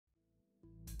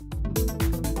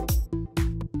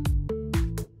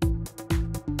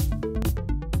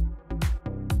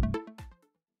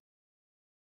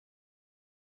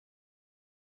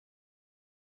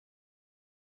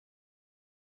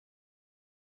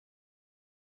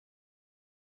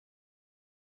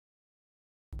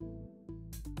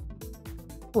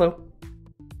Hello.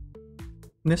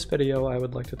 In this video, I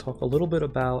would like to talk a little bit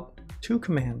about two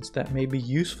commands that may be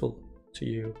useful to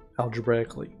you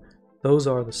algebraically. Those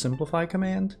are the simplify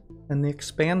command and the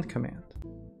expand command.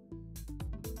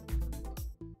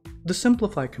 The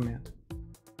simplify command.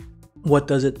 What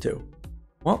does it do?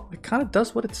 Well, it kind of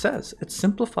does what it says. It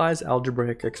simplifies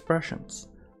algebraic expressions,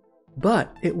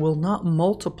 but it will not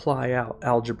multiply out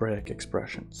algebraic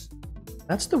expressions.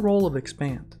 That's the role of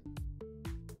expand.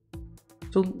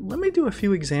 So let me do a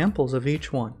few examples of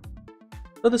each one.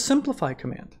 So the simplify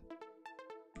command.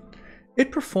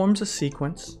 It performs a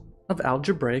sequence of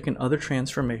algebraic and other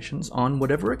transformations on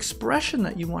whatever expression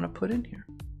that you want to put in here.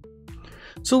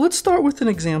 So let's start with an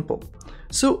example.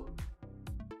 So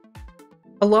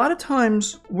a lot of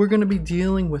times we're going to be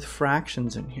dealing with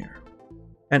fractions in here.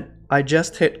 And I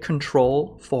just hit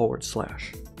Control//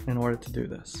 in order to do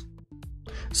this.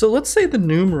 So let's say the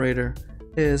numerator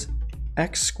is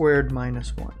x squared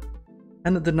minus 1,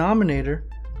 and the denominator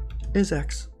is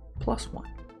x plus 1.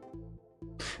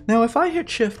 Now if I hit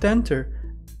Shift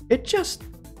Enter, it just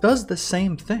does the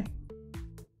same thing.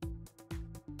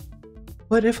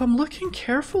 But if I'm looking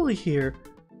carefully here,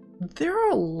 there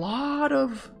are a lot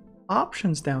of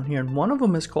options down here, and one of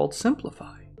them is called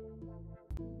simplify.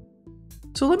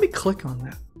 So let me click on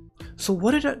that. So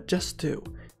what did it just do?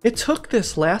 It took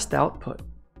this last output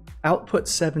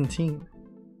 17,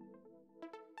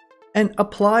 and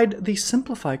applied the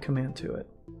simplify command to it.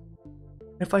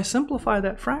 If I simplify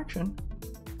that fraction,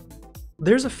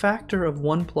 there's a factor of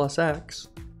 1 plus x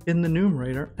in the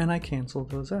numerator, and I cancel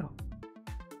those out.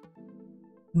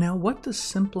 Now what does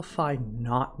simplify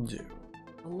not do?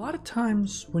 A lot of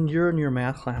times when you're in your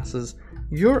math classes,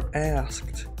 you're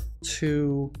asked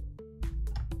to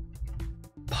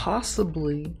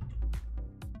possibly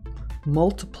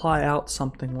multiply out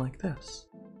something like this.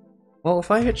 Well,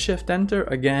 if I hit Shift Enter,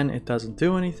 again, it doesn't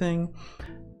do anything.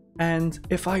 And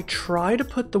if I try to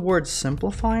put the word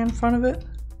simplify in front of it,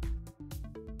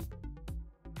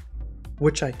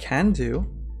 which I can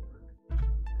do,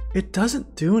 it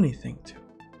doesn't do anything to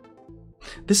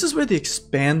it. This is where the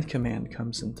expand command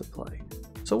comes into play.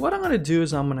 So what I'm going to do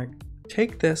is I'm going to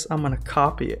take this, I'm going to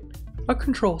copy it, a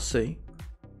Control-C.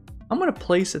 I'm going to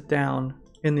place it down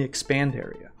in the expand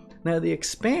area. Now the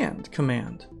expand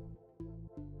command,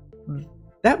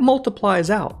 that multiplies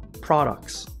out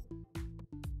products.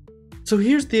 So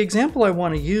here's the example I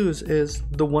want to use is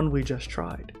the one we just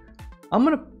tried. I'm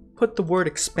going to put the word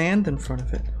expand in front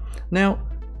of it. Now,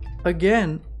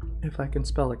 again, if I can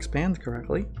spell expand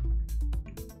correctly,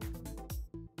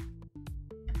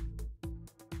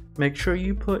 make sure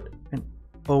you put an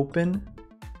open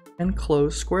and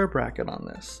close square bracket on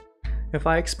this. If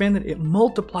I expand it, it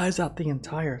multiplies out the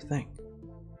entire thing,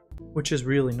 which is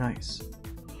really nice.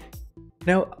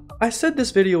 Now, I said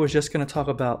this video was just going to talk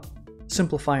about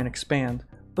simplify and expand,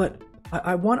 but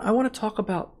I want to talk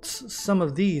about some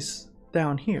of these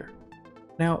down here.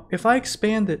 Now, if I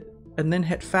expand it and then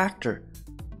hit factor,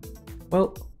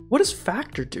 well, what does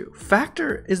factor do?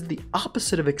 Factor is the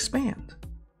opposite of expand.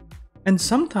 And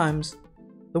sometimes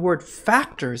the word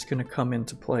factor is going to come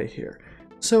into play here.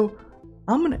 So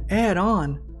I'm going to add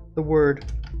on the word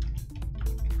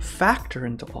factor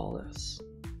into all this.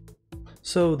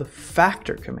 So the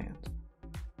factor command,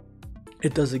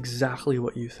 it does exactly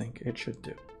what you think it should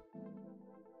do.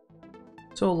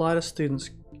 So a lot of students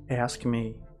ask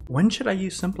me, when should I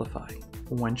use simplify?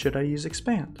 When should I use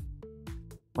expand?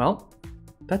 Well,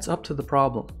 that's up to the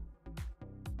problem.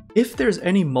 If there's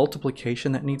any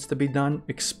multiplication that needs to be done,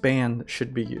 expand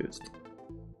should be used.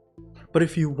 But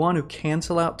if you want to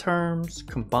cancel out terms,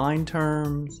 combine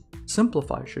terms,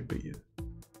 simplify should be used.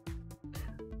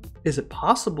 Is it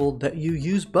possible that you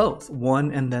use both,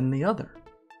 one and then the other?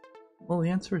 Well, the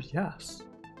answer is yes.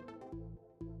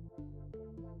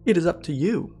 It is up to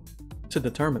you to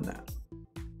determine that.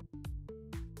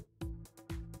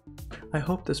 I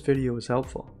hope this video was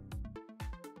helpful.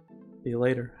 See you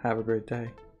later. Have a great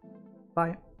day.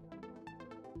 Bye.